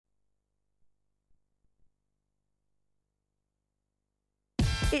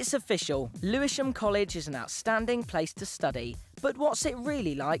It's official, Lewisham College is an outstanding place to study, but what's it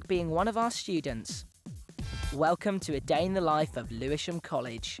really like being one of our students? Welcome to a day in the life of Lewisham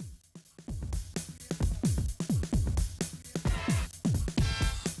College.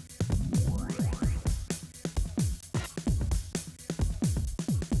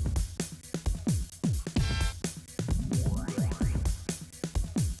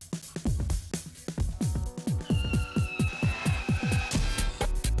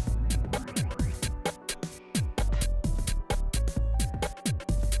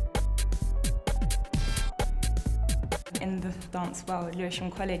 In the dance world,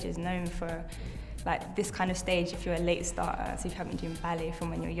 Lewisham College is known for this kind of stage if you're a late starter, so if you haven't been doing ballet from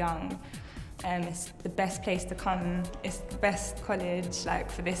when you're young. It's the best place to come. It's the best college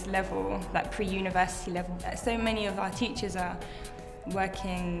for this level, pre-university level. So many of our teachers are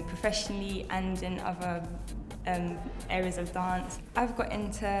working professionally and in other areas of dance. I've got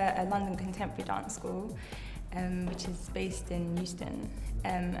into a London Contemporary Dance School, which is based in Euston,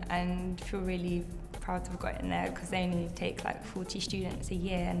 and feel really proud to have got in there because they only take 40 students a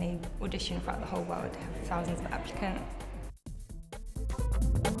year and they audition throughout the whole world, have thousands of applicants.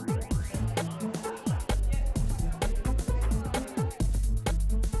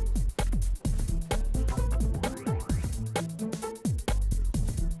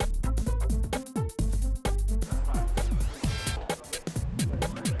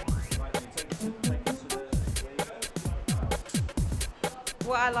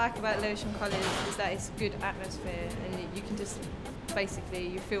 What I like about Lewisham College is that it's a good atmosphere and you can just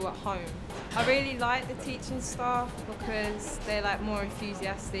you feel at home. I really like the teaching staff because they're more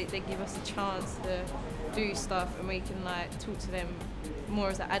enthusiastic. They give us a chance to do stuff and we can talk to them more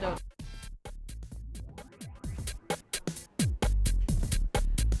as an adult.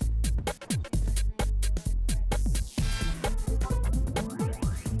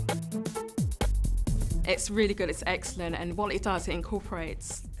 It's really good, it's excellent, and what it does, it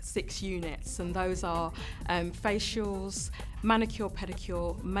incorporates 6 units, and those are facials, manicure,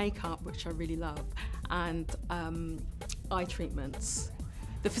 pedicure, makeup, which I really love, and eye treatments.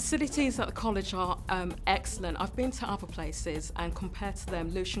 The facilities at the college are excellent. I've been to other places, and compared to them,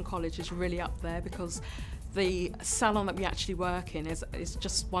 Lewisham College is really up there because the salon that we actually work in is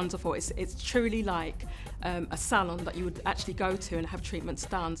just wonderful. It's truly like a salon that you would actually go to and have treatments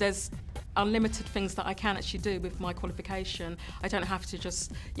done. There's unlimited things that I can actually do with my qualification. I don't have to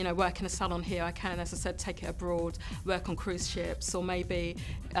just, work in a salon here. I can, as I said, take it abroad, work on cruise ships, or maybe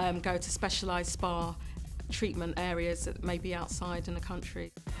go to specialised spa treatment areas that may be outside in the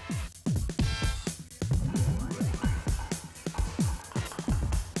country.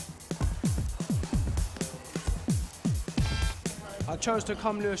 I chose to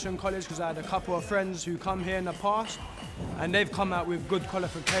come to Lewisham College because I had a couple of friends who come here in the past and they've come out with good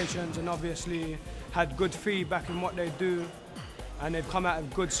qualifications and obviously had good feedback in what they do, and they've come out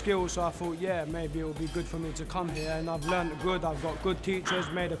with good skills, so I thought, yeah, maybe it will be good for me to come here, and I've learned good, I've got good teachers,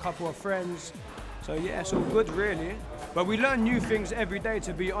 made a couple of friends, so yeah, it's all good really. But we learn new things every day,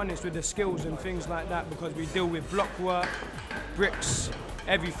 to be honest, with the skills and things like that, because we deal with block work, bricks,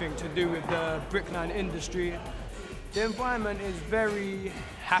 everything to do with the bricklaying industry. The environment is very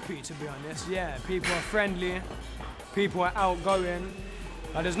happy, to be honest, yeah. People are friendly, people are outgoing,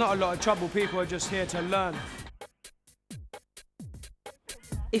 and there's not a lot of trouble, people are just here to learn.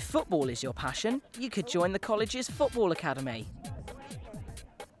 If football is your passion, you could join the college's football academy.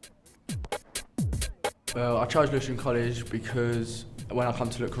 Well, I chose Lewisham College because when I come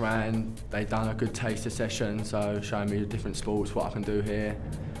to look around, they've done a good taster session, so showing me the different sports, what I can do here,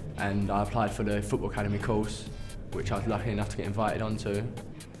 and I applied for the football academy course, which I was lucky enough to get invited onto.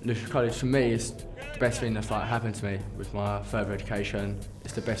 Lewisham College for me is the best thing that's happened to me with my further education.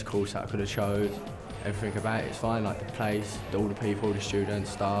 It's the best course that I could have chose. Everything about it is fine, the place, all the people, the students,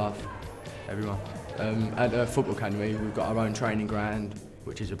 staff, everyone. At the football academy, we've got our own training ground,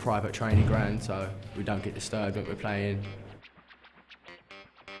 which is a private training ground, so we don't get disturbed when we're playing.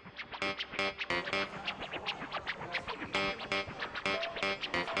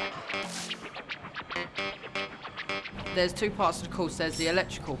 There's 2 parts of the course. There's the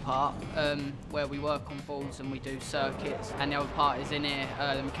electrical part, where we work on boards and we do circuits, and the other part is in here,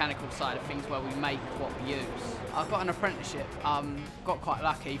 the mechanical side of things, where we make what we use. I've got an apprenticeship. Got quite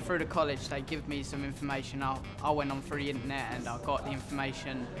lucky. Through the college, they give me some information. I went on through the internet and I got the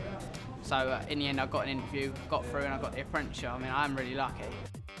information. So in the end, I got an interview, got through, and I got the apprenticeship. I mean, I'm really lucky.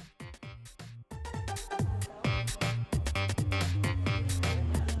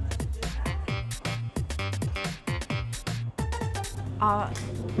 Our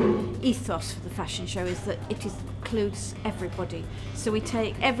ethos for the fashion show is that it includes everybody. So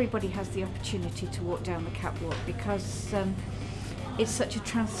everybody has the opportunity to walk down the catwalk, because it's such a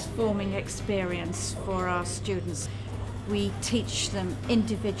transforming experience for our students. We teach them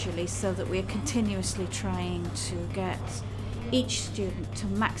individually so that we're continuously trying to get each student to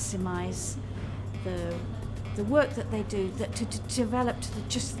maximise the work that they do, to develop to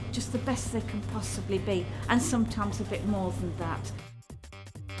just the best they can possibly be, and sometimes a bit more than that.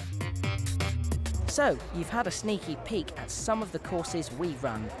 So, you've had a sneaky peek at some of the courses we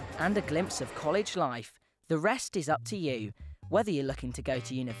run and a glimpse of college life. The rest is up to you. Whether you're looking to go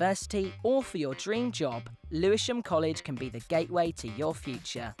to university or for your dream job, Lewisham College can be the gateway to your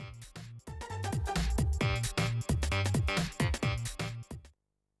future.